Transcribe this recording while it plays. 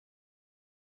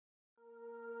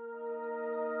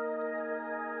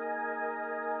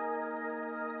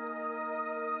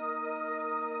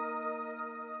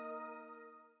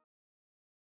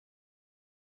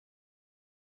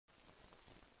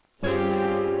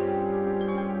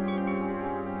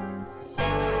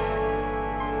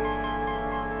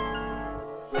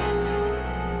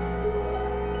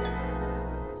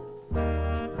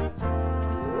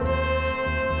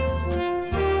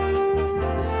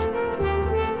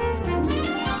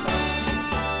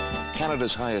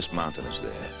Canada's highest mountain is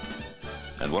there,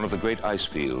 and one of the great ice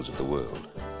fields of the world.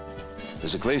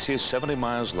 There's a glacier 70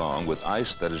 miles long with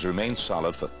ice that has remained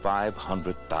solid for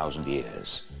 500,000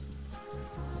 years.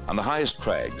 On the highest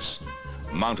crags,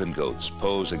 mountain goats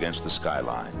pose against the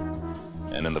skyline,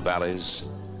 and in the valleys,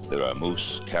 there are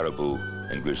moose, caribou,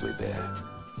 and grizzly bear.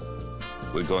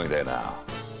 We're going there now,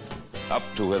 up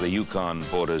to where the Yukon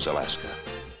borders Alaska,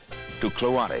 to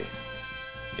Kluane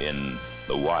in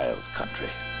the wild country.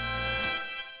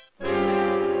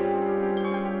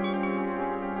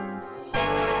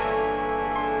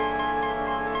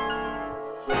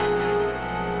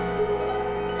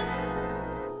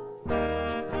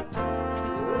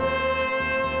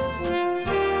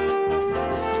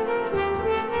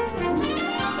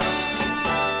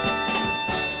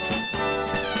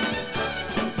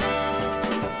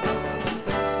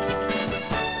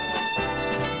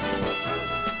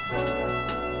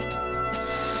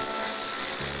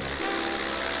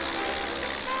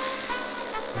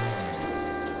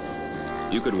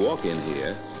 You could walk in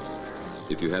here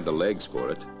if you had the legs for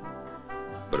it,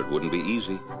 but it wouldn't be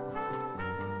easy.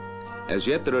 As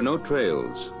yet, there are no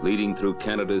trails leading through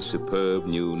Canada's superb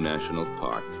new national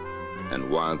park and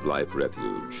wildlife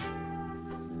refuge.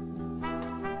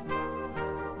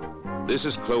 This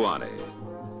is Kluane,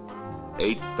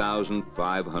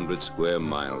 8,500 square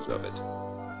miles of it,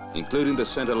 including the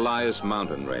St. Elias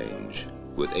mountain range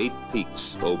with 8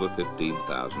 peaks over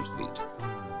 15,000 feet.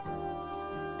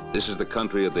 This is the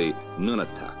country of the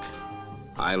Nunatak,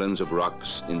 islands of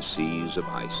rocks in seas of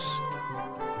ice.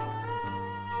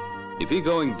 If you're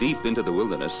going deep into the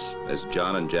wilderness, as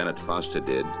John and Janet Foster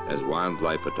did as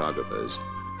wildlife photographers,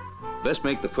 best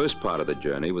make the first part of the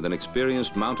journey with an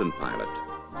experienced mountain pilot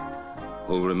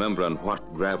who'll remember on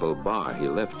what gravel bar he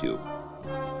left you.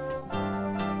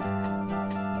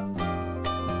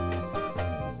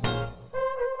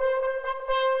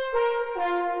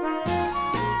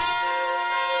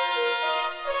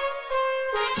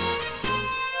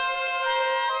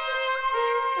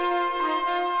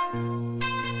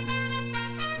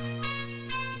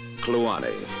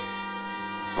 Kluane,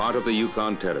 part of the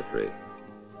Yukon Territory,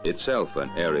 itself an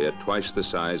area twice the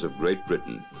size of Great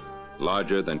Britain,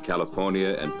 larger than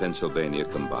California and Pennsylvania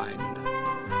combined.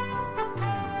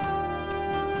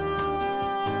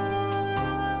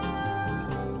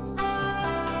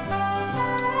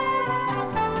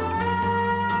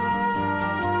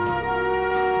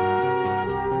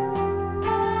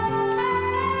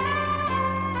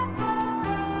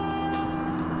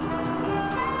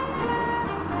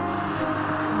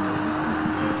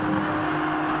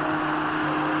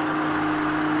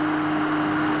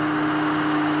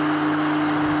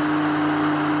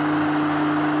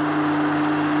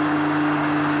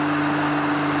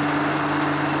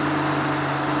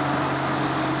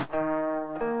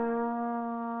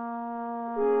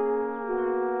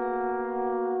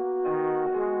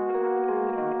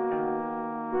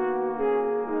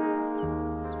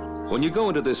 When you go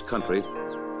into this country,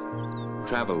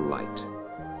 travel light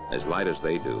as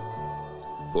they do.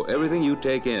 For everything you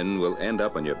take in will end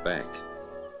up on your back.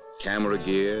 Camera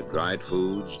gear, dried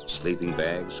foods, sleeping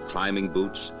bags, climbing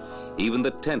boots, even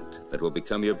the tent that will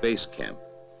become your base camp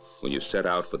when you set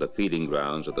out for the feeding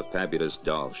grounds of the fabulous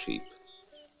Dall sheep.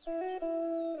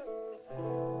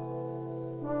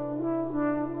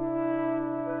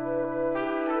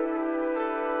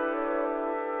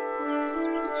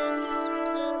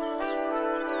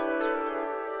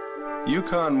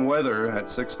 Yukon weather at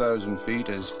 6,000 feet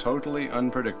is totally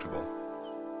unpredictable.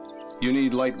 You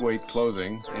need lightweight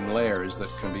clothing in layers that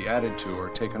can be added to or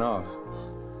taken off,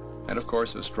 and of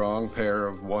course a strong pair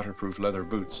of waterproof leather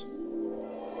boots.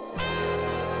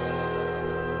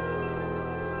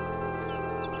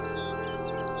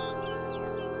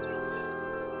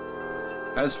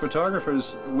 As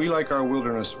photographers, we like our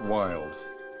wilderness wild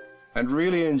and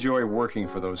really enjoy working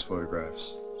for those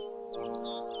photographs.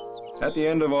 At the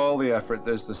end of all the effort,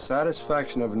 there's the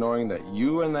satisfaction of knowing that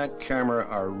you and that camera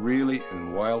are really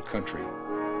in wild country.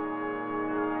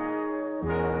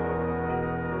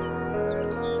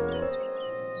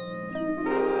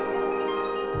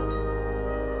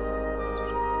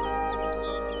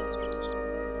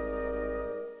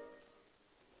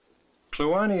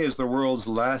 Kluane is the world's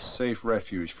last safe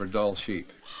refuge for Dall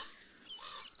sheep.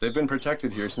 They've been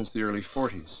protected here since the early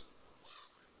 40s.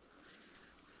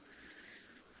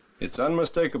 It's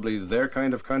unmistakably their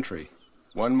kind of country.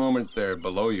 One moment they're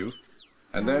below you,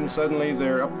 and then suddenly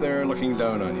they're up there looking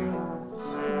down on you.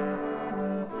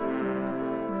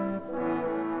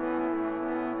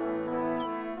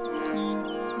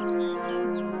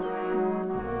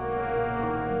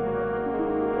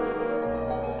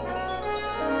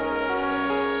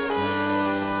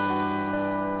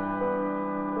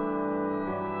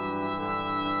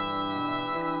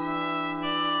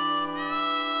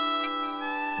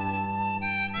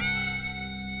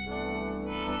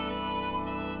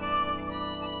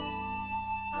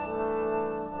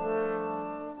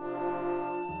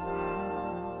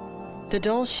 The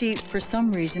doll sheep, for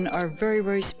some reason, are very,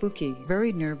 very spooky,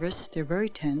 very nervous, they're very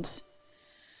tense.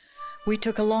 We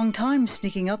took a long time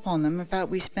sneaking up on them. In fact,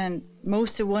 we spent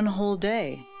most of one whole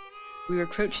day. We were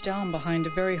crouched down behind a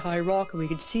very high rock and we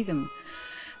could see them.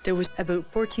 There was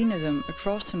about 14 of them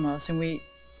across from us, and we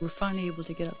were finally able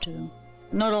to get up to them.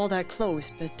 Not all that close,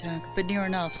 but near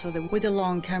enough so that with a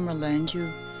long camera lens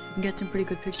you can get some pretty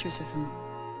good pictures of them.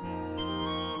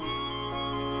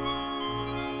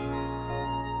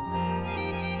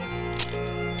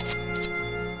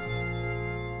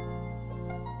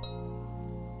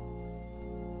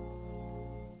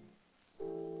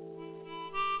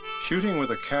 Shooting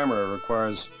with a camera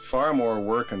requires far more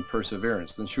work and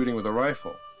perseverance than shooting with a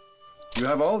rifle. You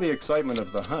have all the excitement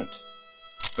of the hunt,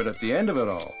 but at the end of it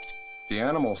all, the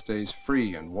animal stays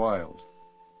free and wild.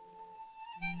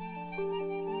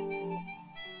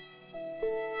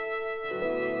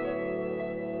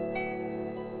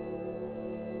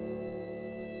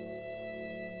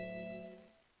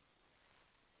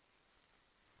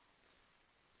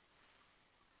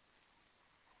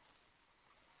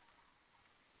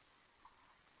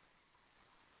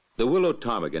 The willow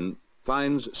ptarmigan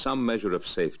finds some measure of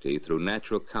safety through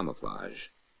natural camouflage,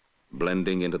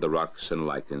 blending into the rocks and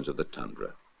lichens of the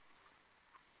tundra.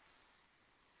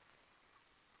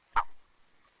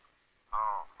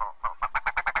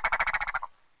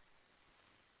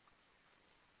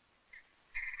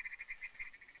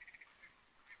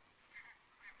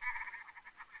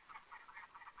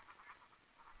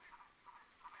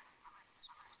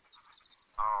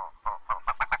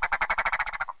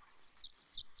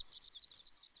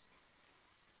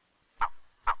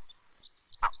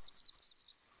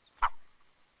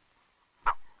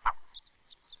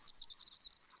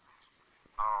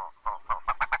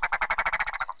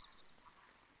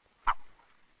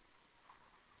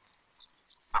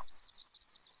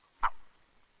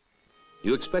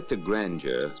 You expect a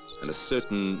grandeur and a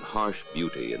certain harsh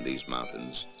beauty in these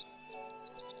mountains,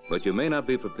 but you may not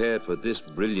be prepared for this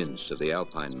brilliance of the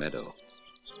alpine meadow.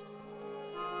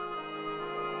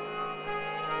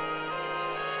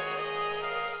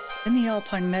 In the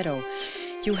alpine meadow,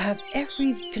 you have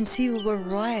every conceivable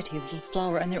variety of little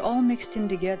flower, and they're all mixed in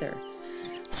together.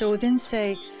 So within,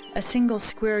 say, a single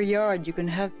square yard, you can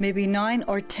have maybe 9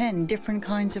 or 10 different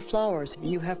kinds of flowers.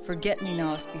 You have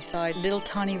forget-me-nots beside little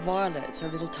tiny violets or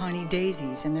little tiny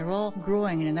daisies, and they're all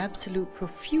growing in an absolute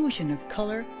profusion of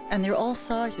color, and they're all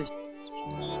sizes.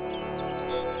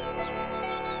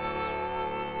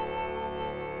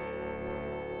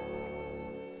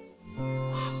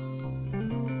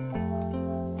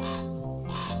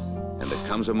 And there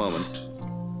comes a moment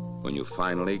when you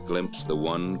finally glimpse the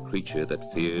one creature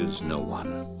that fears no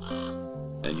one.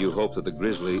 And you hope that the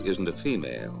grizzly isn't a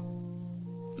female,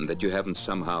 and that you haven't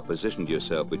somehow positioned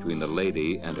yourself between the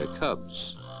lady and her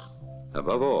cubs.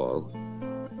 Above all,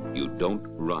 you don't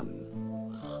run.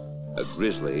 A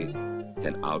grizzly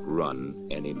can outrun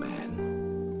any man.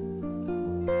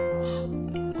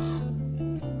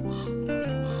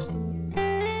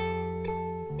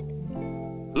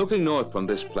 Looking north from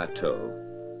this plateau,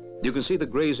 you can see the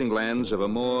grazing lands of a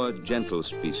more gentle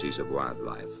species of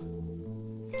wildlife,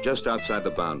 just outside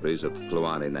the boundaries of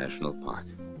Kluane National Park.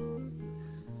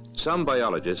 Some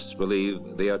biologists believe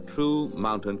they are true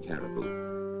mountain caribou.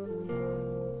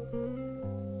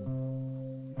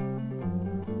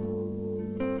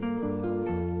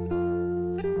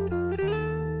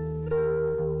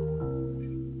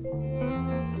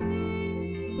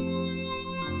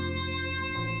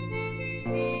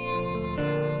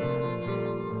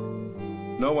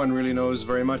 No one really knows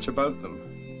very much about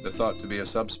them. They're thought to be a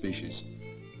subspecies.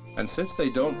 And since they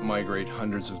don't migrate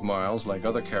hundreds of miles like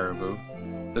other caribou,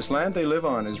 this land they live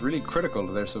on is really critical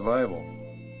to their survival.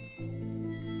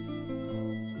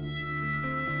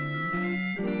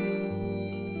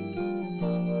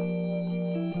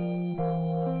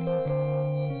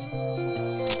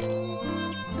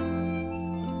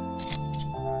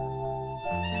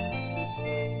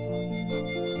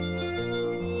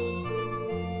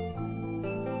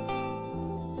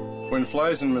 When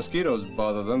flies and mosquitoes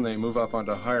bother them, they move up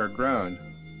onto higher ground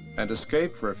and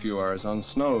escape for a few hours on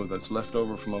snow that's left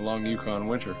over from a long Yukon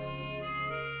winter.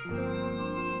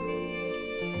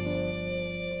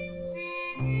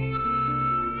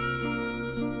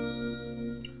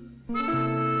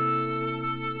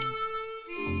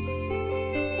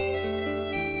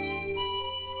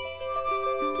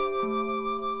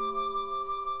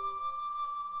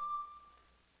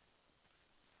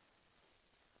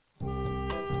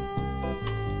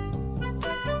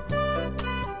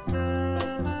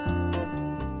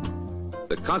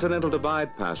 The Continental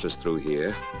Divide passes through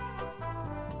here.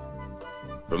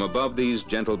 From above these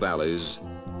gentle valleys,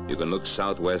 you can look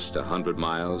southwest 100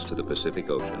 miles to the Pacific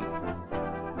Ocean.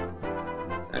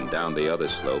 And down the other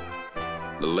slope,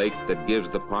 the lake that gives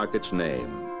the park its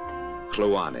name,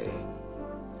 Kluane,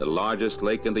 the largest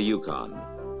lake in the Yukon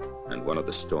and one of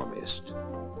the stormiest.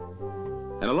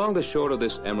 And along the shore of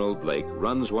this emerald lake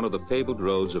runs one of the fabled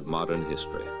roads of modern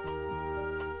history.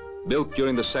 Built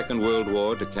during the Second World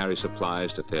War to carry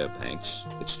supplies to Fairbanks,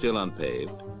 it's still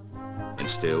unpaved, and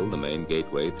still the main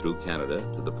gateway through Canada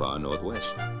to the far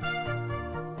northwest.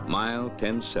 Mile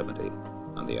 1070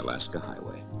 on the Alaska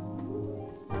Highway.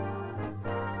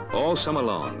 All summer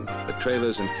long, the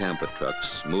trailers and camper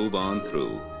trucks move on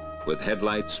through, with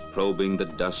headlights probing the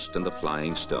dust and the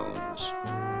flying stones.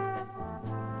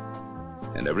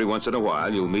 And every once in a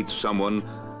while, you'll meet someone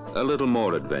a little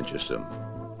more adventuresome,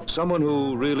 someone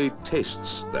who really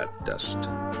tastes that dust.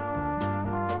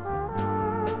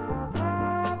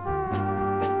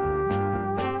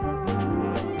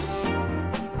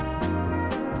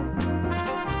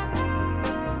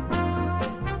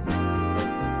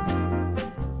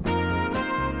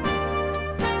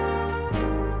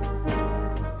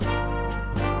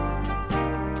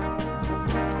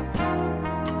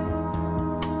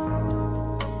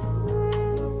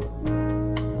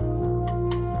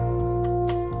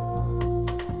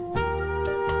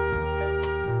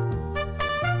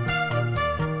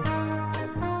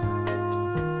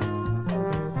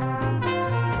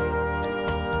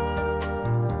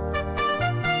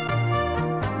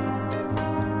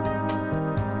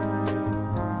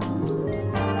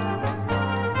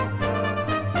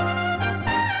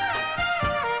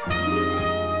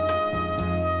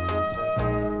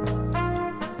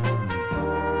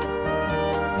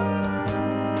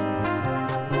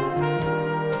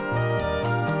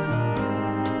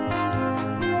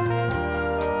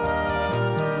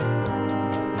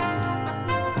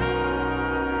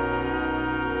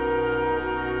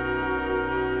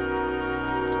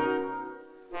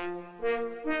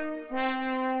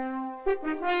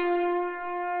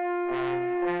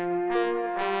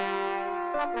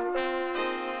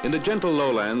 In the gentle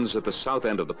lowlands at the south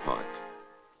end of the park,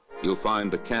 you'll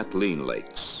find the Kathleen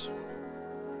Lakes.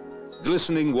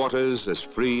 Glistening waters as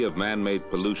free of man-made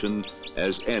pollution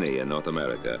as any in North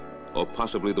America, or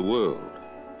possibly the world.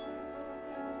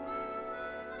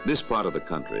 This part of the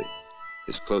country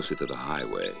is closer to the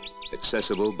highway,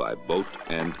 accessible by boat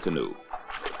and canoe.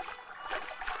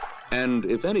 And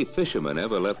if any fisherman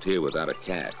ever left here without a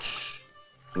catch,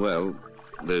 well,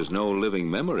 there's no living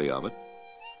memory of it,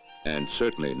 and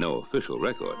certainly no official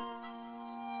record.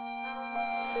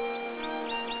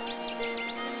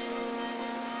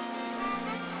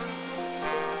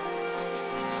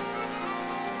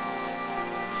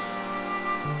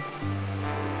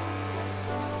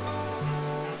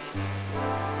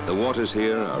 The waters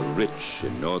here are rich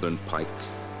in northern pike,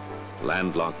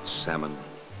 landlocked salmon,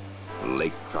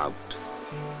 lake trout,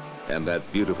 and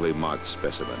that beautifully marked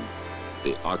specimen,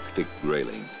 the Arctic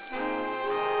grayling.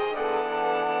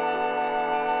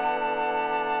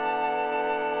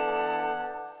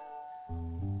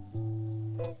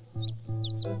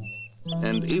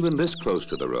 And even this close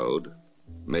to the road,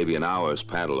 maybe an hour's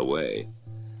paddle away,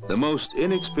 the most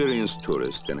inexperienced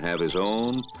tourist can have his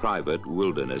own private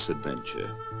wilderness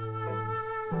adventure.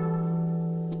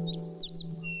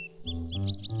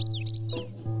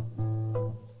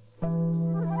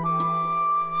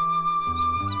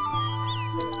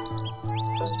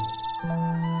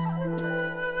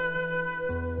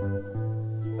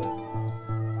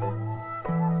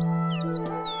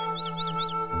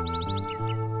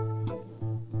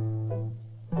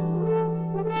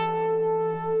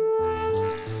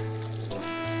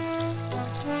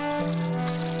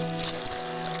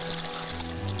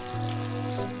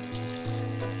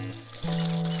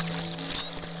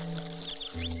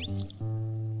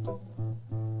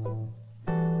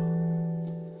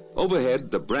 Overhead,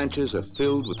 the branches are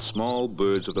filled with small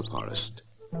birds of the forest,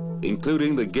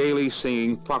 including the gaily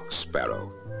singing fox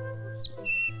sparrow.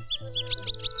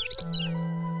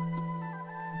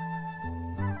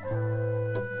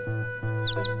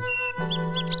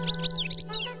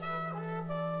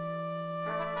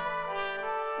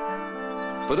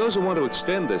 For those who want to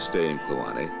extend their stay in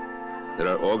Kluane, there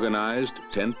are organized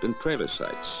tent and trailer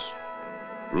sites.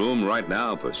 Room right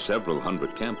now for several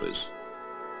hundred campers.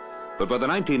 But by the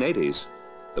 1980s,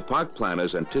 the park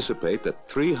planners anticipate that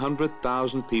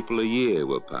 300,000 people a year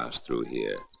will pass through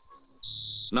here.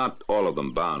 Not all of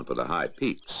them bound for the high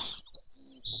peaks.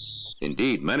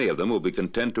 Indeed, many of them will be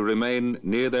content to remain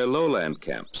near their lowland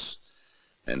camps.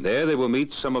 And there they will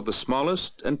meet some of the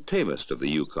smallest and tamest of the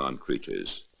Yukon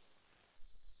creatures,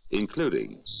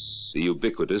 including the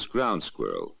ubiquitous ground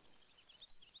squirrel.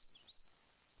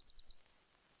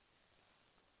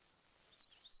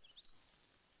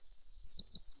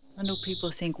 I know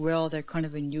people think, well, they're kind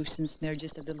of a nuisance and they're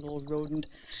just a little old rodent,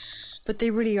 but they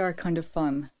really are kind of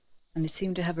fun, and they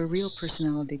seem to have a real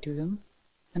personality to them.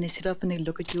 And they sit up and they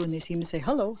look at you and they seem to say,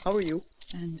 hello, how are you?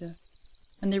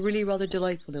 And they're really rather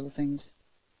delightful little things.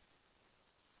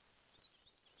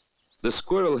 The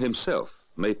squirrel himself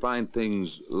may find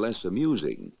things less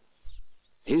amusing,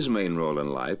 his main role in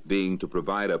life being to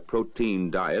provide a protein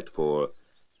diet for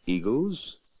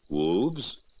eagles,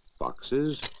 wolves,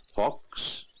 foxes,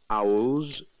 hawks,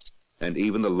 owls, and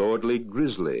even the lordly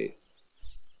grizzly.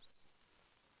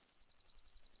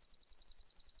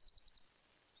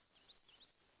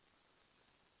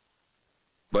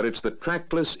 But it's the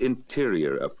trackless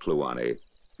interior of Kluane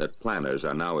that planners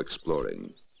are now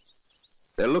exploring.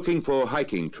 They're looking for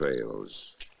hiking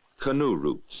trails, canoe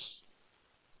routes,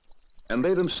 and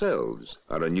they themselves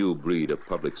are a new breed of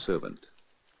public servant.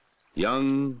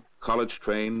 Young,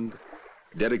 college-trained,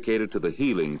 dedicated to the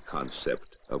healing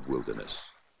concept of wilderness.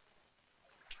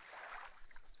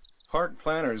 Park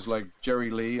planners like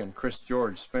Jerry Lee and Chris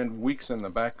George spend weeks in the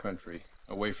backcountry,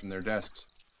 away from their desks.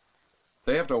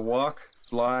 They have to walk,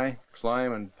 fly,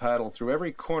 climb, and paddle through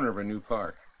every corner of a new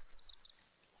park.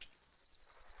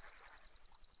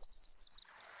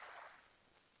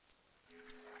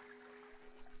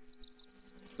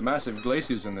 The massive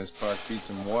glaciers in this park feed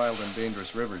some wild and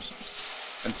dangerous rivers,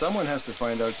 and someone has to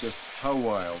find out just how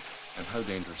wild and how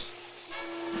dangerous.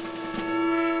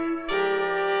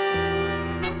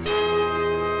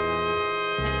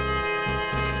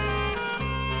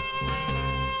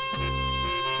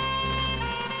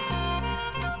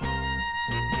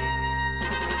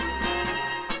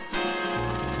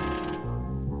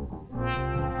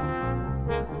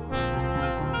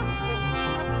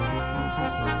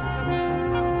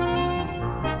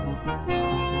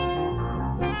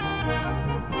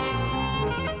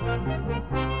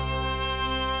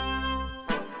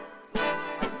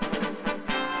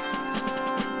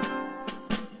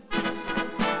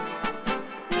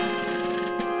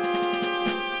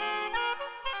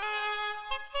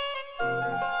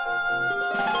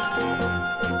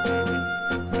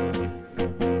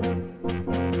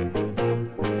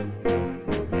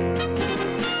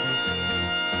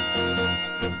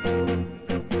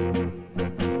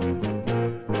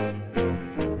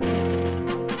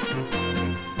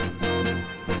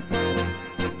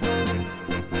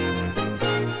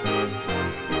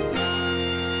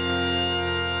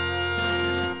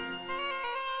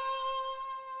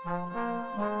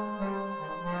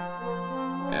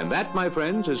 And that, my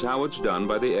friends, is how it's done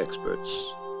by the experts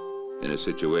in a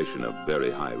situation of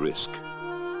very high risk.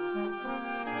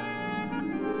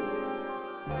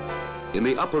 In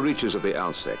the upper reaches of the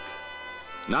Alsek,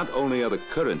 not only are the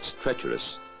currents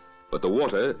treacherous, but the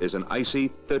water is an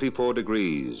icy 34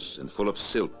 degrees and full of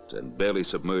silt and barely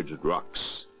submerged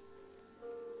rocks.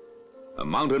 A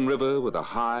mountain river with a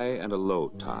high and a low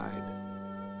tide.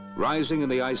 Rising in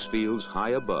the ice fields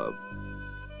high above,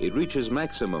 it reaches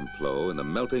maximum flow in the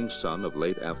melting sun of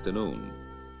late afternoon,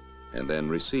 and then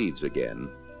recedes again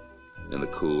in the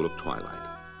cool of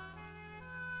twilight.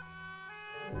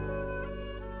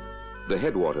 The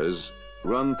headwaters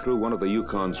run through one of the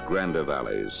Yukon's grander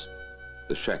valleys,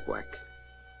 the Shakwack.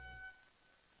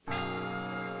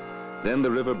 Then the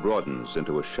river broadens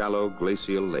into a shallow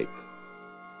glacial lake,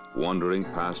 wandering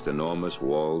past enormous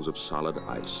walls of solid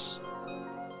ice.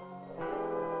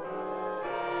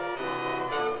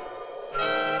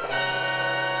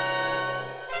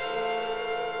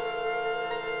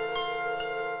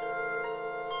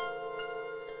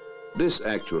 This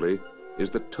actually is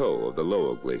the toe of the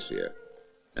lower glacier,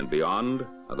 and beyond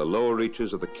are the lower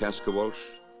reaches of the Kaskawulsh,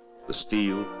 the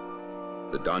Steel,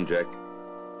 the Donjak,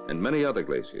 and many other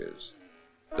glaciers,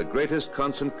 the greatest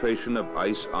concentration of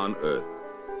ice on Earth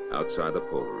outside the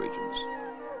polar regions.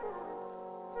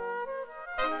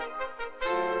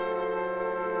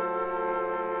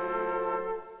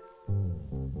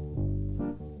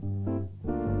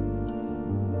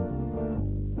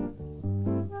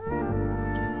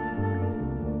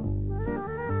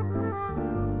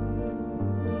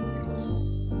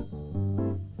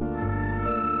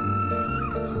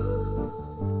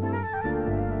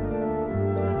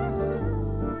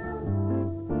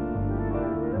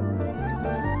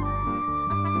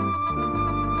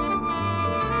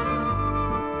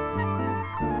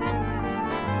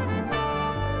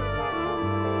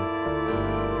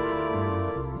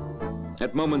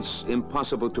 At moments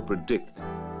impossible to predict,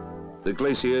 the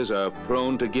glaciers are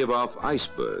prone to give off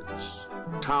icebergs,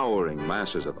 towering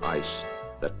masses of ice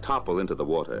that topple into the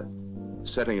water,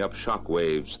 setting up shock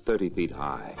waves 30 feet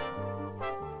high.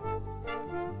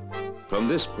 From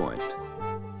this point,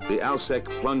 the Alsek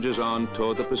plunges on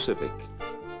toward the Pacific,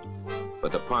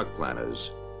 but the park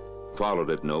planners followed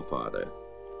it no farther.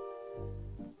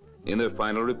 In their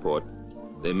final report,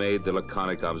 they made the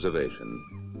laconic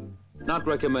observation, not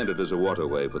recommended as a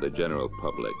waterway for the general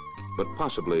public, but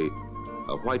possibly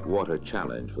a whitewater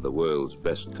challenge for the world's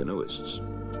best canoeists.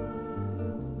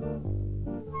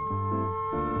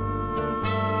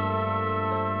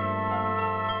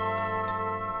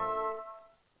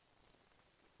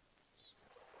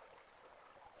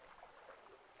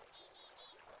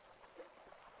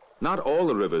 Not all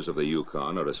the rivers of the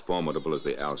Yukon are as formidable as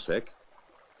the Alsek.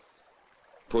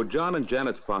 For John and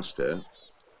Janet Foster,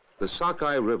 the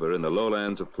Sockeye River in the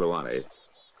lowlands of Kluane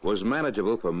was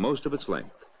manageable for most of its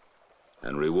length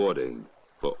and rewarding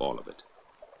for all of it.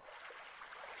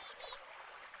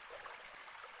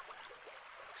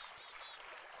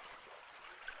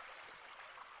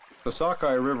 The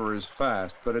Sockeye River is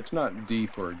fast, but it's not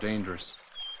deep or dangerous.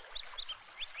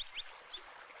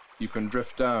 You can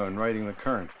drift down, riding the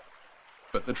current.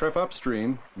 But the trip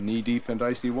upstream, knee-deep and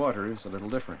icy water, is a little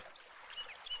different.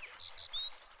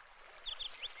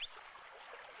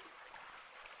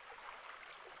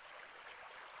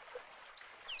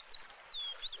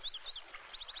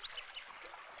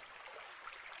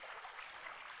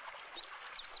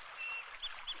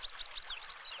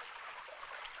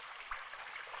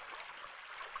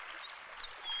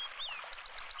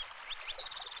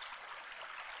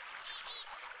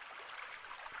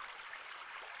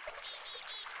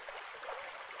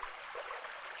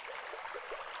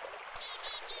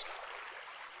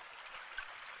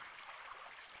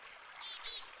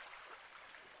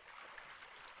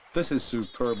 This is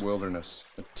superb wilderness,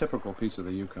 a typical piece of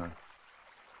the Yukon.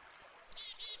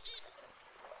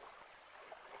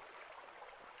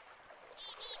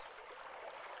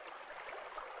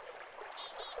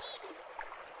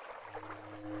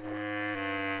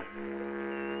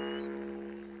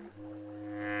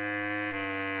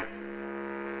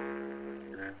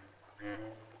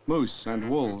 Moose and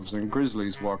wolves and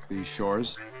grizzlies walk these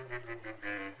shores.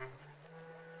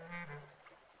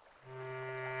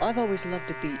 I've always loved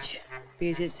the beach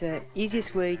because it's the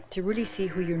easiest way to really see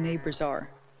who your neighbors are.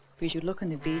 Because you look on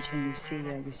the beach and you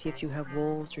see if you have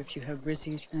wolves or if you have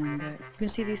grizzlies, and you can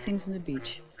see these things on the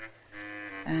beach,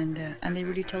 and they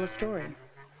really tell a story.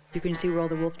 You can see where all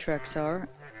the wolf tracks are,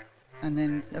 and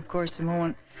then of course the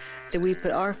moment that we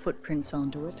put our footprints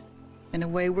onto it, in a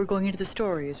way we're going into the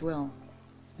story as well,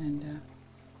 and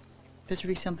there's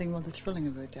really something rather thrilling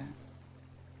about that.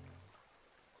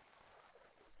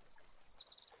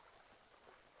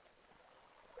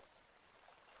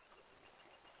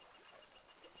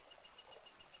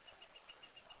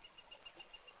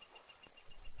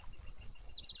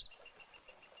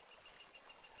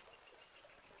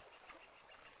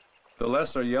 The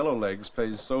lesser yellowlegs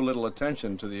pays so little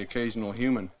attention to the occasional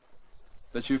human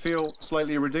that you feel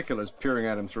slightly ridiculous peering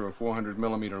at him through a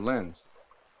 400mm lens.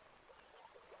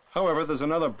 However, there's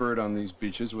another bird on these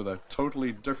beaches with a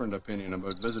totally different opinion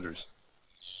about visitors.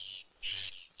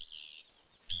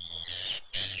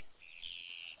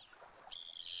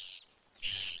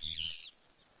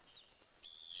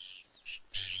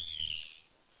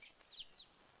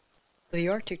 The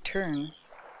Arctic tern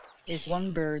is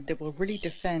one bird that will really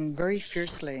defend very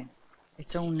fiercely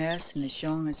its own nest and its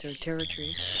young, its own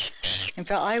territory. In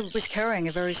fact, I was carrying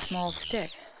a very small stick,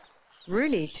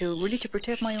 really to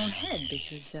protect my own head,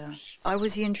 because I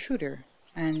was the intruder,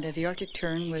 and the Arctic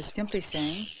tern was simply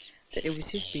saying that it was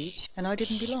his beach and I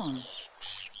didn't belong.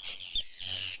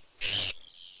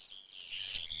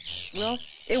 Well,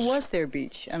 it was their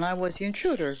beach and I was the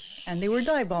intruder, and they were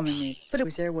dive bombing me. But it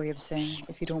was their way of saying,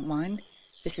 if you don't mind,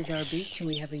 this is our beach and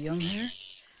we have a young here,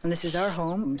 and this is our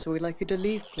home, so we'd like you to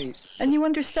leave, please. And you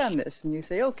understand this, and you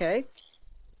say, okay.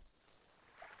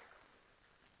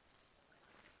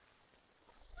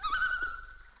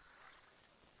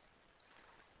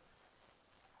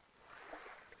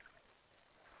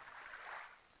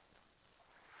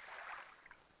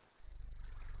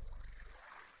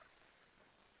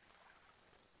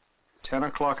 "10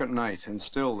 o'clock at night, and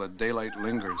still the daylight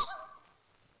lingers."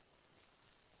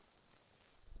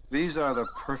 These are the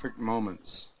perfect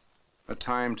moments, a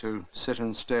time to sit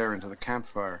and stare into the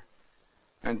campfire,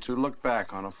 and to look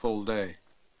back on a full day.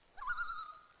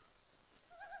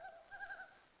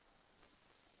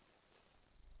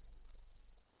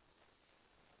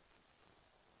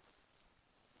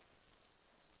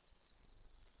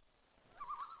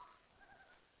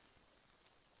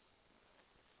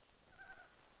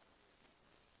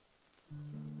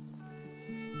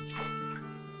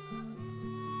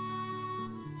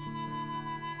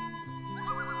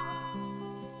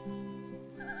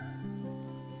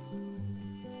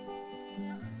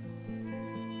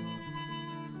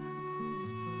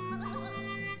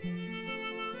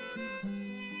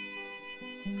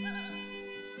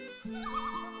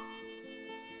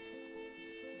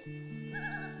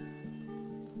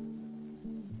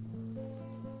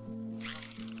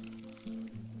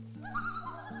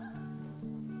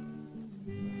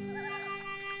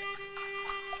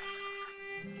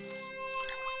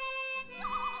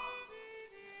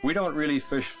 We don't really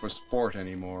fish for sport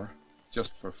anymore,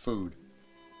 just for food.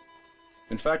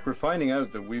 In fact, we're finding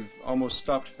out that we've almost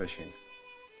stopped fishing.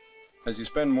 As you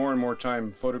spend more and more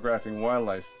time photographing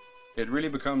wildlife, it really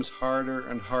becomes harder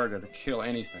and harder to kill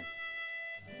anything.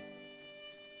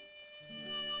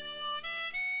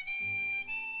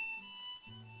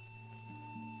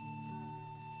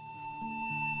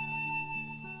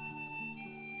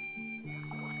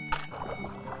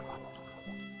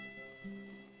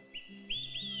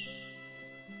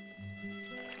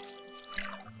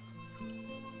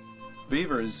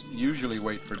 Beavers usually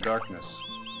wait for darkness,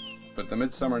 but the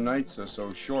midsummer nights are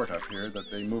so short up here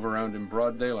that they move around in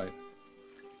broad daylight.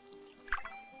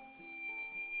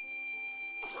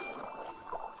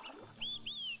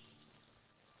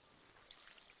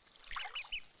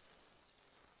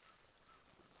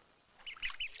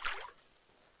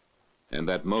 And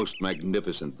that most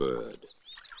magnificent bird,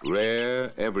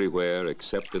 rare everywhere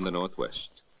except in the Northwest,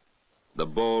 the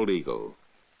bald eagle.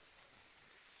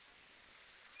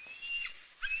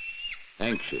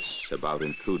 Anxious about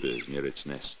intruders near its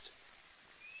nest.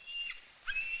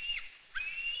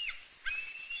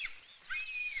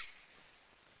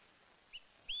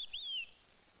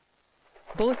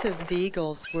 Both of the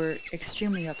eagles were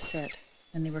extremely upset,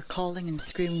 and they were calling and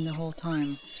screaming the whole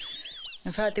time.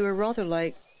 In fact, they were rather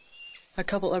like a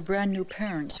couple of brand new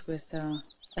parents with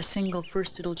a single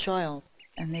first little child,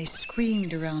 and they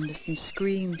screamed around us and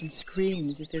screamed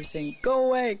as if they were saying, "Go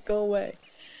away, go away."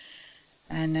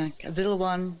 And a little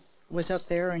one was up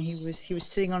there, and he was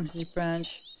sitting on his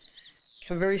branch,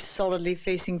 very solidly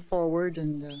facing forward,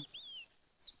 and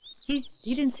he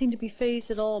didn't seem to be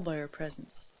fazed at all by our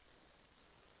presence.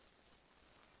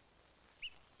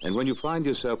 And when you find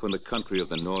yourself in the country of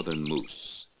the northern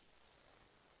moose,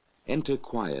 enter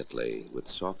quietly with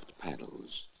soft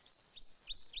paddles.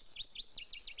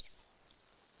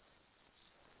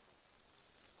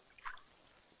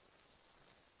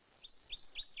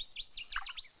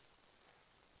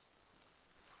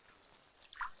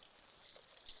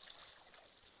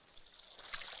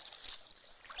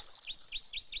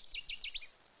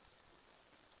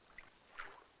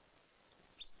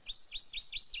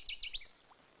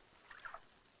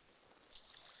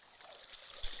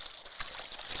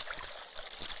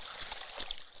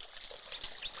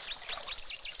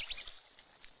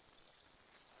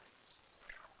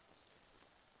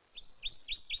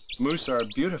 Moose are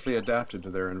beautifully adapted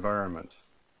to their environment.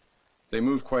 They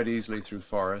move quite easily through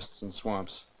forests and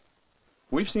swamps.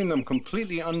 We've seen them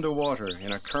completely underwater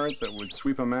in a current that would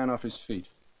sweep a man off his feet.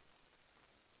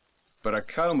 But a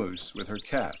cow moose with her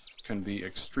calf can be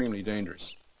extremely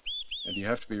dangerous, and you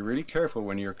have to be really careful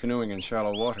when you're canoeing in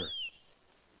shallow water.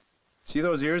 See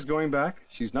those ears going back?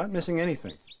 She's not missing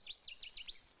anything.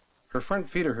 Her front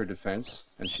feet are her defense,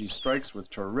 and she strikes with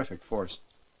terrific force.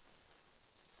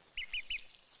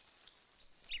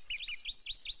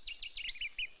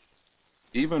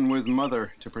 Even with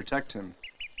mother to protect him,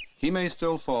 he may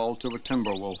still fall to a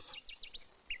timber wolf.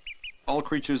 All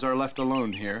creatures are left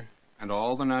alone here, and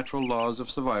all the natural laws of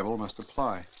survival must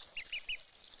apply.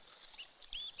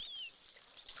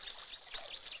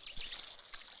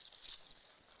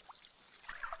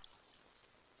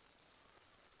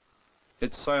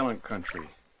 It's silent country,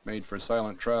 made for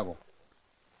silent travel.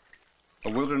 A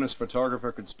wilderness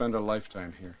photographer could spend a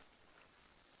lifetime here.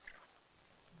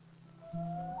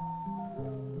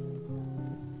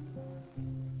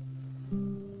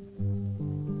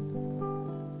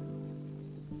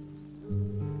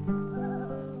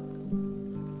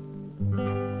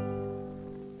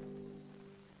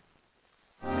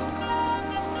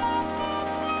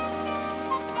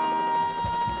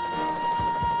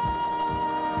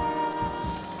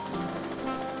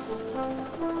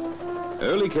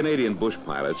 Early Canadian bush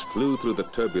pilots flew through the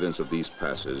turbulence of these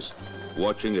passes,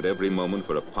 watching at every moment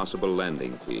for a possible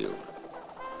landing field.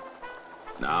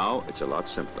 Now it's a lot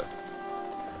simpler,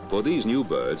 for these new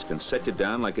birds can set you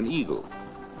down like an eagle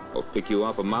or pick you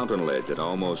off a mountain ledge at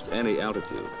almost any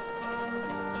altitude.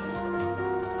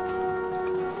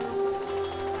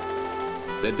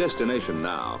 Their destination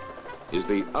now is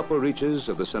the upper reaches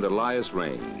of the St. Elias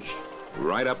Range,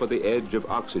 right up at the edge of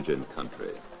oxygen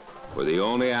country, where the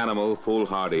only animal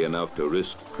foolhardy enough to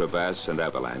risk crevasse and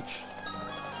avalanche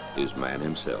is man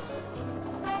himself.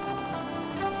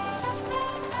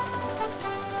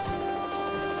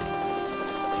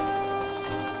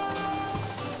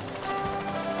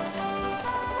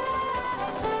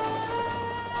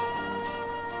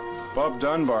 Bob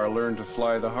Dunbar learned to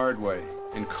fly the hard way,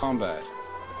 in combat.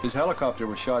 His helicopter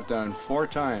was shot down 4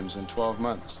 times in 12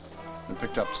 months and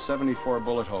picked up 74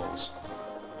 bullet holes,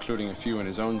 including a few in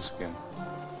his own skin.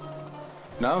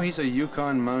 Now he's a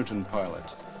Yukon mountain pilot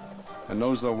and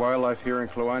knows the wildlife here in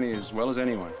Kluane as well as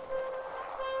anyone.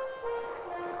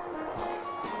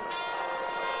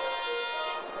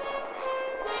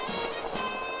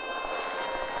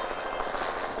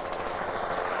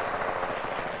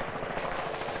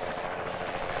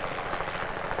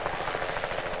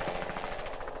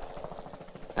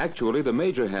 Actually, the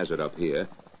major hazard up here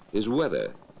is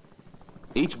weather.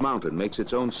 Each mountain makes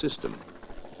its own system.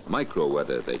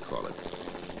 Micro-weather, they call it.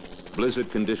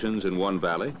 Blizzard conditions in one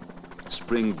valley,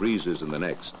 spring breezes in the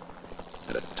next,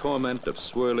 and a torment of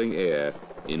swirling air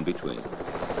in between.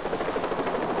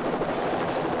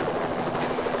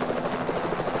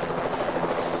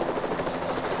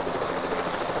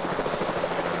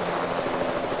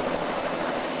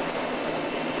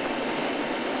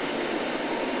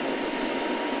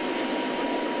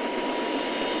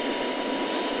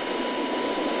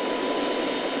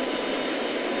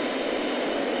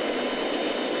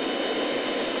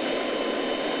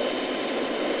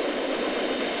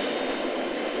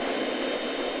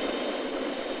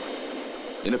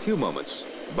 In a few moments,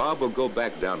 Bob will go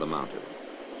back down the mountain.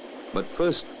 But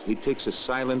first, he takes a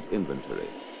silent inventory.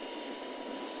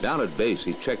 Down at base,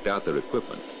 he checked out their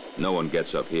equipment. No one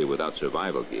gets up here without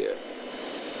survival gear.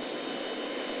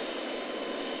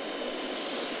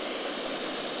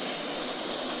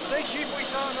 Big sheep we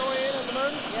saw on the way in on the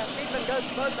mountain? Yeah, sheepman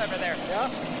goes both over there. Yeah?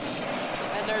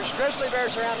 And there's grizzly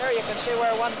bears around here. You can see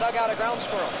where one dug out a ground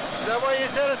squirrel. Is that why you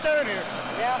set us down here?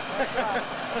 Yeah, that's right.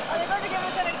 Are they going to give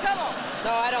us any trouble?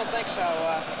 No, I don't think so.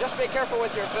 Just be careful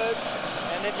with your food.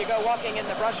 And if you go walking in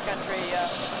the brush country,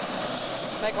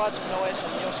 make lots of noise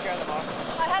and you'll scare them off.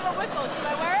 I have a whistle. Should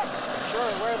I wear it? Sure,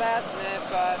 wear that. And if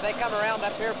they come around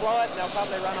up here, blow it, and they'll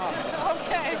probably run off.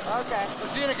 Okay. Okay.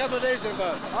 We'll see you in a couple of days then,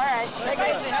 Bob. All right. Take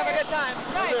it easy. Have a good time.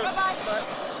 Right. Bye-bye. Bye.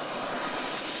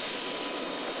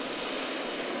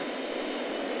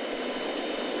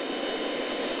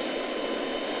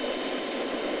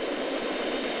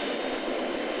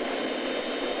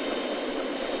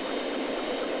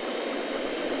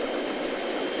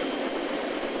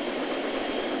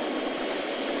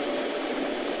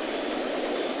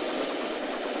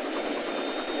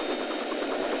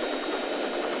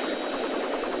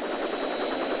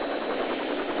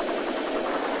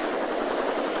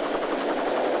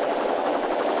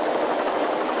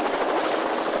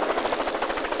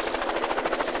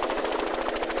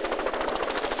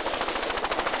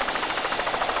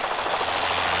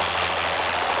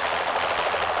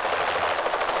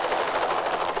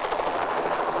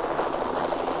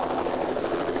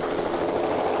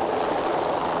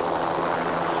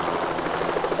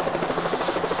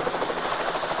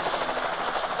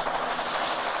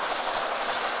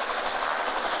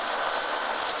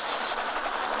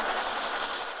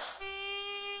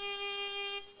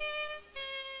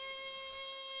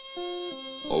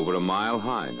 Over a mile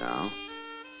high now.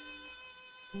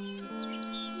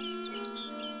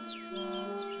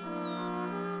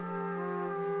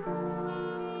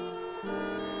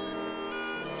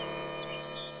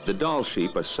 The Dall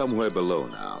sheep are somewhere below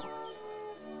now.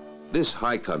 This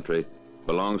high country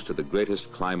belongs to the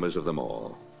greatest climbers of them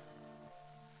all.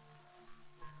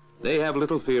 They have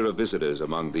little fear of visitors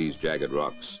among these jagged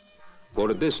rocks,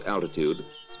 for at this altitude,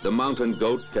 the mountain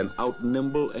goat can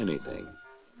outnimble anything.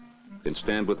 Can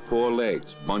stand with 4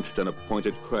 legs bunched on a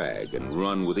pointed crag and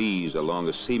run with ease along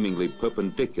a seemingly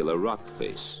perpendicular rock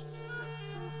face.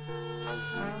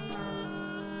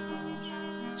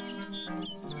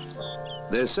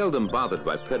 They're seldom bothered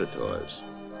by predators.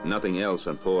 Nothing else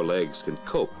on 4 legs can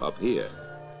cope up here.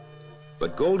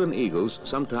 But golden eagles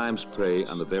sometimes prey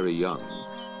on the very young.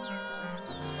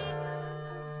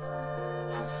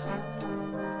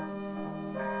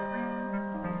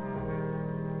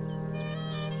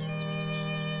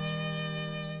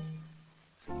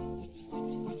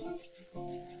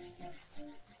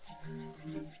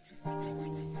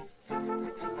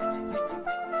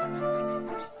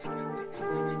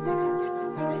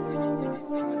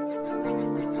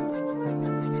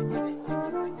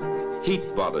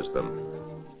 Heat bothers them.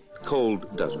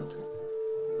 Cold doesn't.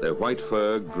 Their white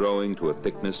fur growing to a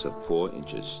thickness of 4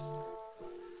 inches.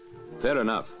 Fair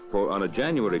enough, for on a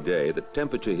January day, the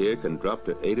temperature here can drop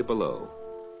to 80 below.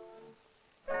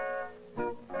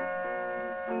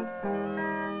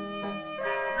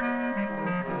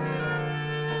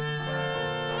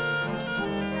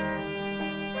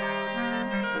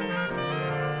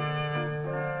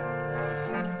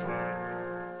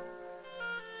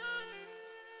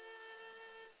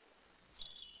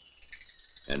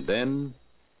 And then,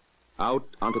 out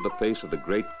onto the face of the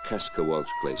great Kaskawulch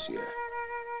Glacier.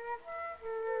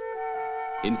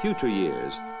 In future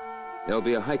years, There'll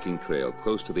be a hiking trail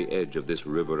close to the edge of this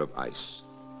river of ice.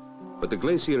 But the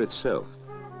glacier itself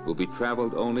will be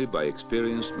traveled only by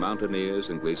experienced mountaineers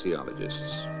and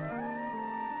glaciologists.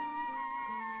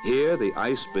 Here, the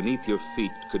ice beneath your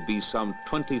feet could be some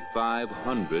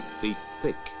 2,500 feet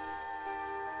thick.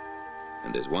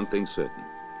 And there's one thing certain.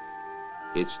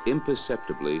 It's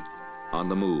imperceptibly on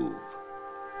the move.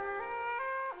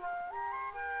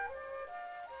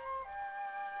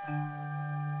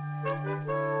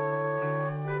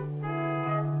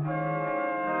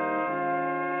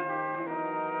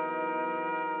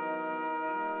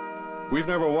 We've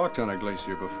never walked on a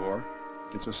glacier before.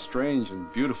 It's a strange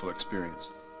and beautiful experience.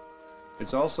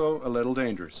 It's also a little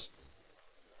dangerous.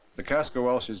 The Casco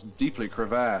Welsh is deeply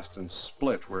crevassed and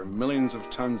split where millions of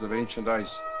tons of ancient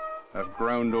ice have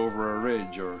ground over a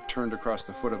ridge or turned across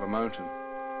the foot of a mountain.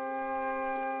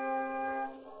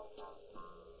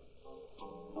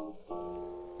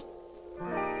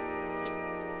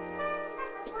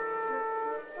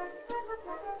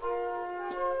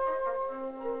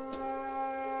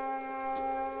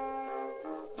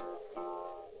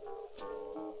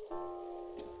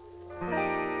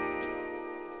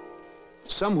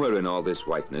 Somewhere in all this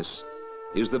whiteness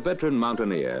is the veteran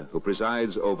mountaineer who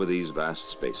presides over these vast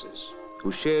spaces,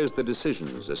 who shares the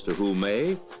decisions as to who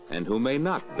may and who may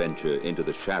not venture into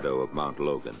the shadow of Mount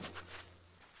Logan.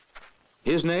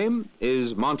 His name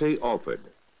is Monty Alford,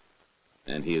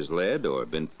 and he has led or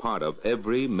been part of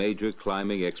every major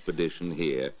climbing expedition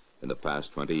here in the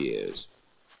past 20 years,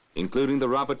 including the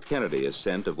Robert Kennedy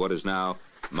ascent of what is now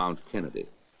Mount Kennedy.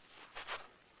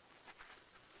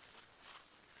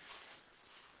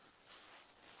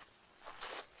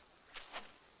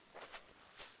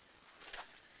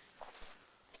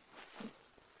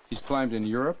 He's climbed in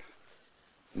Europe,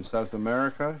 in South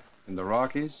America, in the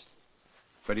Rockies,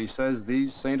 but he says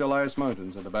these St. Elias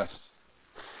Mountains are the best.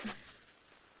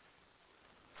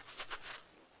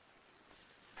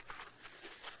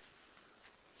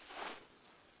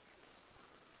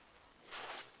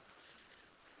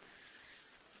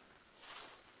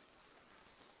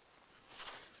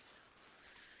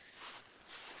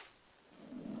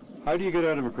 How do you get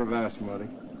out of a crevasse, Marty?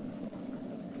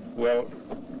 Well,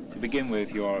 to begin with,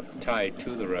 you're tied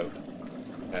to the rope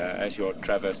as you're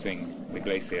traversing the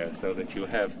glacier, so that you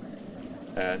have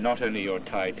not only you're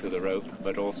tied to the rope,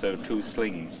 but also two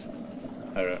slings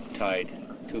are tied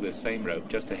to the same rope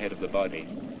just ahead of the body,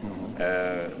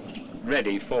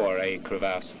 ready for a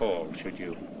crevasse fall should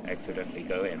you accidentally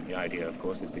go in. The idea, of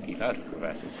course, is to keep out of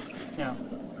crevasses. Yeah.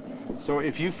 So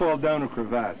if you fall down a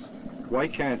crevasse, why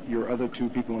can't your other two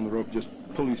people on the rope just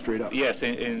pull you straight up? Yes,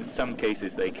 in some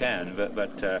cases they can,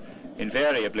 but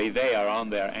invariably they are on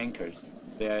their anchors.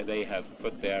 They have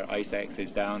put their ice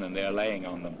axes down and they're laying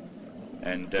on them.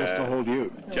 And just to hold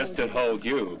you. Just to hold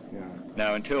you. Yeah.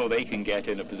 Now, until they can get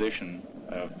in a position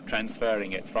of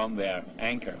transferring it from their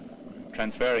anchor,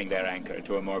 transferring their anchor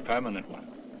to a more permanent one,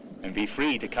 and be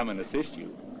free to come and assist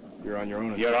you. You're on your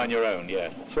own. You're on your own,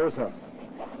 yes. Show us how.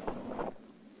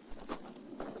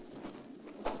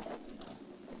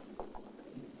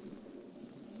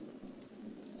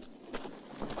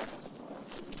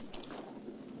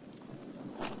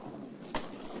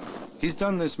 He's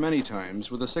done this many times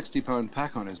with a 60-pound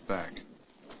pack on his back.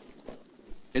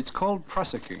 It's called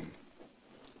prussicking.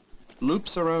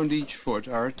 Loops around each foot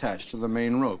are attached to the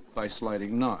main rope by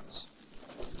sliding knots.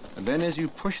 And then as you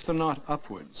push the knot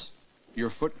upwards, your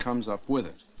foot comes up with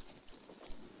it.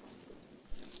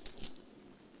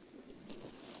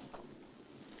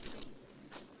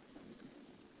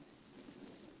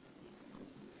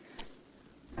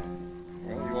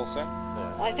 Well, you all set?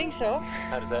 Yeah. I think so.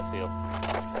 How does that feel?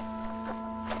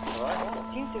 All right?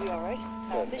 It seems to be all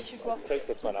right. This should go up. Take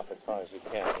this one up as far as you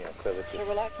can, yeah, so that you So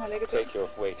relax my leg a bit. take your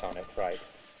weight on it, right.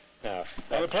 Now,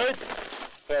 Have a plate?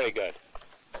 very good.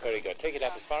 Very good. Take it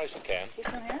up as far as you can. This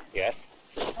one here? Yes.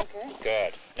 Okay.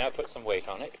 Good. Now put some weight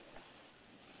on it.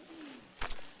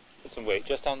 Put some weight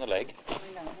just on the leg.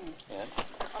 Yeah.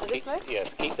 On this leg?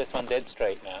 Yes, keep this one dead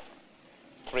straight now.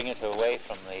 Bring it away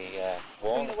from the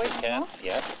wall. Bring it away if from you the can. wall?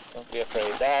 Yes. Don't be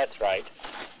afraid. That's right.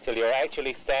 Till you're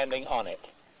actually standing on it.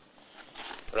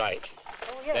 Right.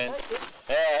 Oh, yes, Then- that's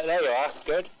it. There you are.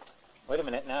 Good. Wait a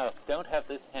minute now. Don't have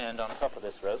this hand on top of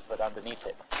this rope, but underneath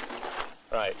it.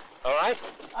 Right. All right?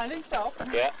 I think so.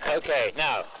 Yeah. Okay.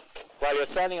 Now, while you're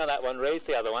standing on that one, raise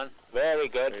the other one. Very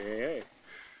good. Hey.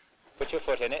 Put your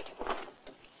foot in it.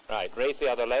 Right. Raise the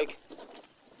other leg.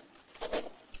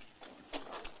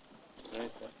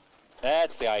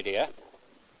 That's the idea.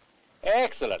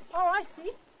 Excellent. Oh, I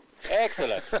see.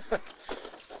 Excellent.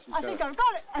 I think I've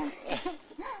got it.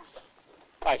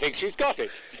 I think she's got it.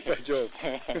 Good job.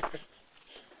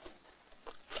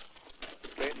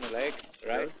 straighten the leg,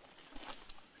 right?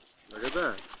 Look at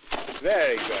that.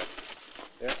 Very good.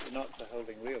 Yeah, not the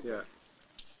holding real good.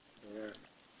 Yeah.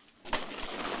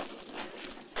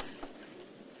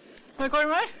 Am I going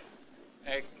right?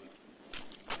 Excellent.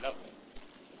 Lovely.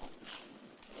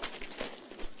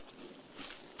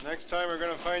 Next time we're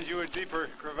going to find you a deeper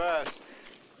crevasse.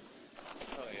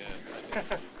 Oh, yes.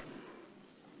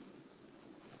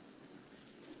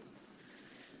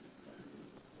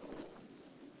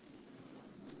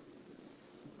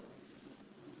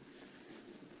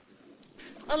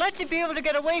 I'd like to be able to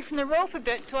get away from the rope a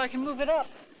bit so I can move it up.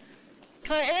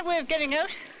 Can I, any way of getting out?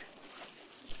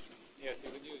 Yes, you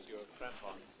can use your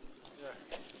crampons. Yeah.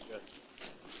 Just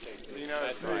take the Lean out.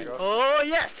 that's There you right. go. Oh,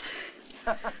 yes.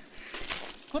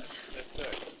 Whoops. That's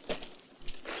good.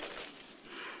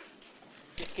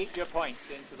 Just keep your points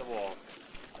into the wall.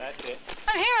 That's it.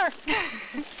 I'm here.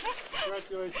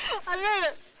 Congratulations. I made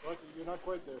it. Well, you're not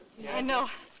quite there. I know.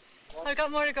 I've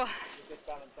got more to go. You just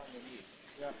balance on your knees.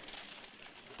 Yeah.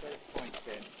 Take the points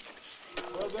in.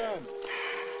 Well done.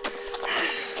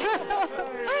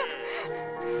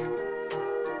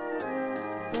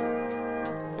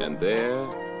 And there,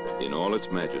 in all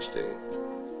its majesty,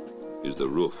 is the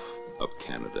roof of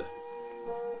Canada.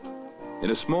 In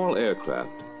a small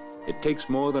aircraft, it takes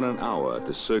more than an hour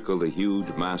to circle the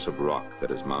huge mass of rock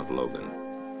that is Mount Logan.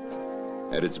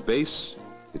 At its base,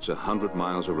 it's 100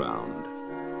 miles around,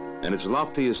 and its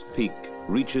loftiest peak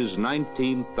reaches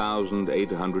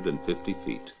 19,850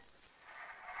 feet.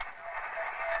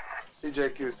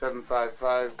 CJQ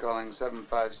 755 calling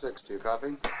 756. Do you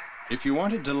copy? If you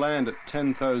wanted to land at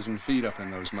 10,000 feet up in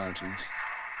those mountains,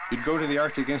 you'd go to the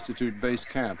Arctic Institute base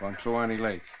camp on Kluane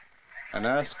Lake and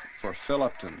ask for Phil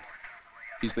Upton.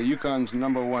 He's the Yukon's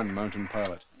 #1 mountain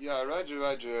pilot. Yeah, roger,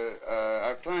 roger.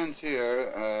 Our plans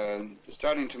here,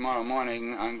 starting tomorrow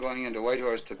morning, I'm going into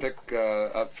Whitehorse to pick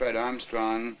up Fred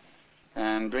Armstrong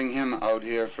and bring him out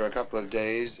here for a couple of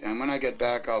days. And when I get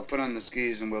back, I'll put on the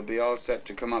skis and we'll be all set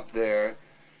to come up there.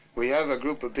 We have a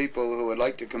group of people who would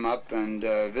like to come up and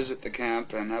visit the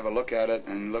camp and have a look at it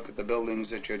and look at the buildings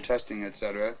that you're testing,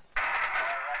 etc.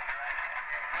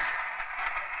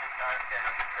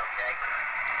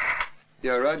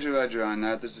 Yeah, roger, roger on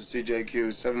that. This is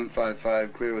CJQ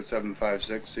 755, clear with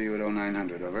 756. See you at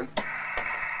 0900, over.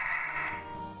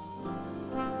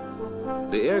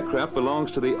 The aircraft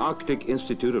belongs to the Arctic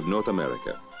Institute of North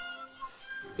America.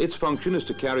 Its function is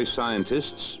to carry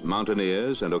scientists,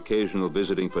 mountaineers, and occasional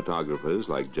visiting photographers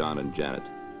like John and Janet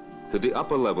to the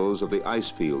upper levels of the ice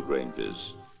field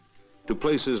ranges, to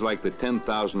places like the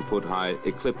 10,000-foot high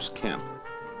Eclipse Camp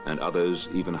and others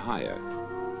even higher.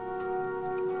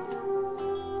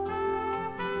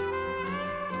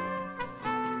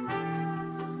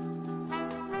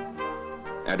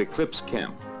 At Eclipse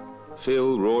Camp,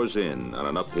 Phil roars in on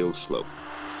an uphill slope.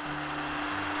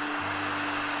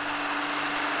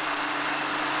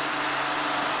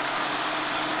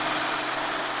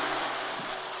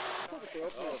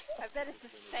 I bet it's a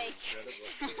fake.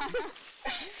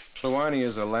 Kluane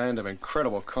is a land of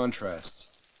incredible contrasts.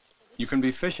 You can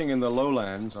be fishing in the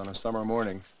lowlands on a summer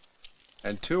morning,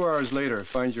 and 2 hours later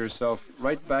find yourself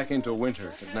right back into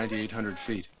winter at 9,800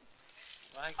 feet.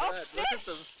 My God, look at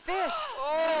them. Fish!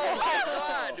 Oh, my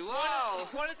God! Wow!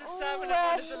 One is a salmon and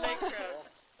one is a lake trout.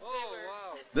 Oh,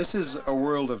 wow. This is a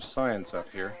world of science up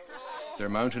here. They're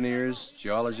mountaineers,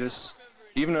 geologists,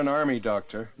 even an army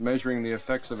doctor measuring the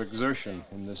effects of exertion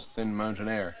in this thin mountain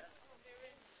air.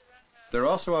 They're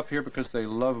also up here because they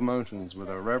love mountains with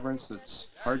a reverence that's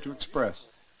hard to express.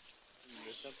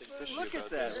 Look at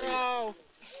that. Wow!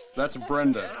 That's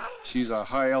Brenda. She's a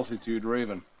high-altitude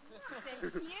raven.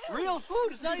 Real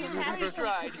food. It's not even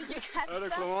freeze-dried. Did you catch Out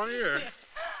of that? Kluane here.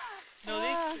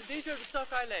 No, these are the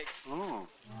sockeye legs. Oh.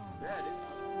 Yeah, it is.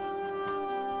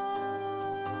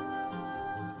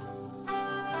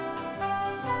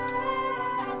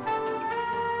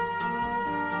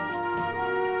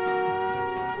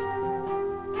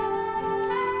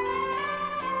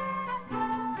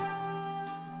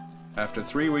 After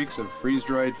 3 weeks of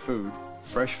freeze-dried food,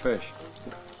 fresh fish,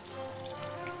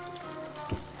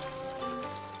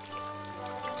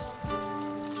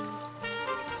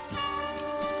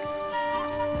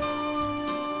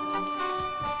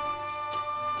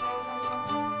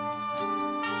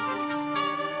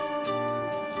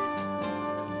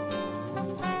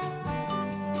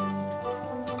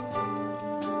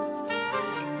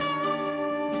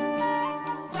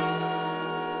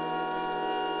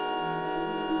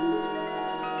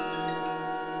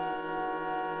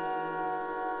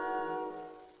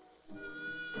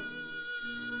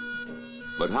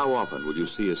 But how often will you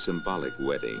see a symbolic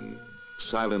wedding,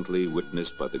 silently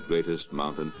witnessed by the greatest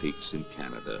mountain peaks in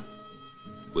Canada,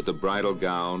 with the bridal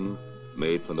gown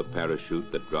made from the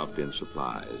parachute that dropped in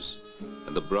supplies,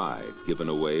 and the bride given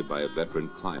away by a veteran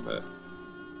climber.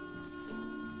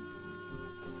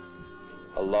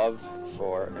 A love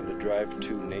for and a drive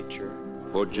to nature.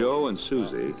 For Joe and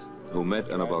Susie, who met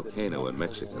on a volcano in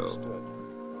Mexico,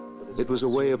 it was a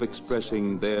way of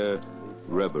expressing their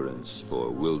reverence for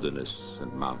wilderness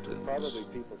and mountains.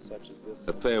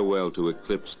 A farewell to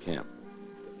Eclipse Camp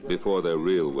before their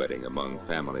real wedding among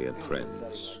family and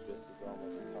friends.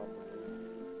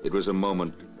 It was a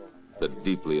moment that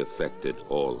deeply affected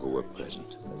all who were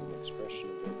present.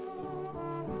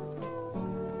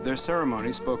 Their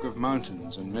ceremony spoke of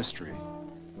mountains and mystery,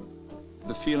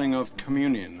 the feeling of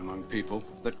communion among people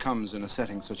that comes in a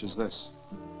setting such as this.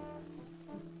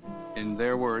 In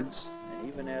their words,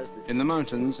 in the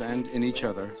mountains and in each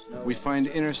other, we find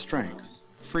inner strength,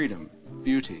 freedom,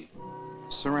 beauty,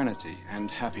 serenity, and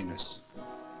happiness.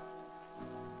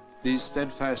 These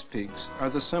steadfast peaks are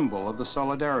the symbol of the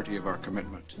solidarity of our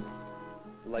commitment.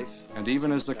 And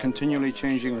even as the continually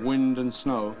changing wind and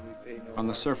snow on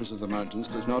the surface of the mountains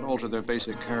does not alter their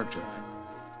basic character,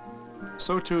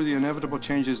 so too the inevitable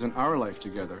changes in our life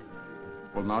together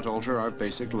will not alter our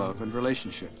basic love and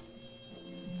relationship.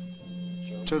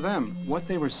 To them, what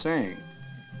they were saying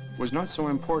was not so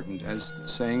important as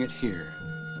saying it here,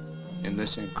 in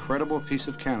this incredible piece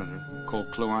of Canada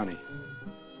called Kluane.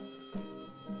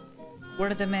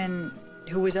 One of the men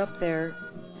who was up there,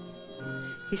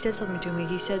 he said something to me.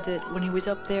 He said that when he was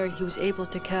up there, he was able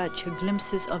to catch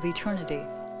glimpses of eternity.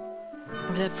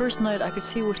 And for that first night, I could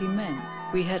see what he meant.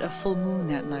 We had a full moon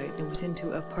that night. It was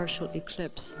into a partial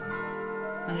eclipse.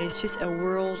 And it's just a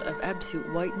world of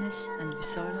absolute whiteness and of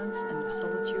silence and of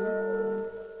solitude.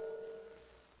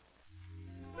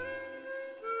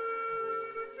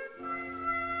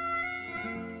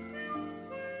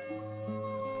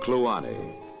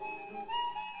 Kluane.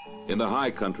 In the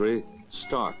high country,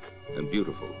 stark and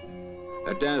beautiful.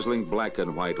 A dazzling black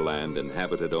and white land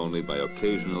inhabited only by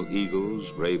occasional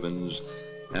eagles, ravens,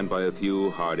 and by a few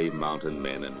hardy mountain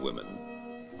men and women.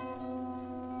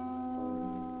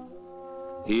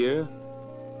 Here,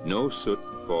 no soot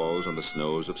falls on the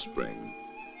snows of spring,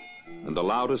 and the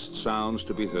loudest sounds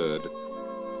to be heard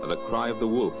are the cry of the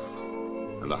wolf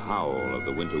and the howl of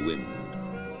the winter wind.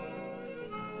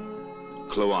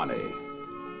 Kluane,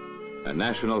 a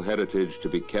national heritage to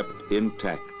be kept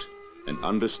intact and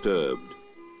undisturbed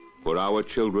for our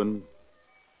children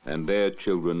and their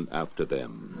children after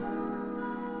them.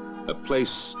 A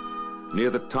place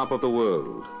near the top of the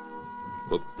world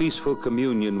for peaceful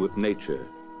communion with nature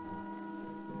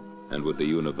and with the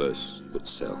universe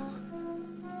itself.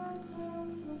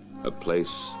 A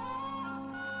place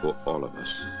for all of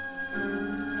us.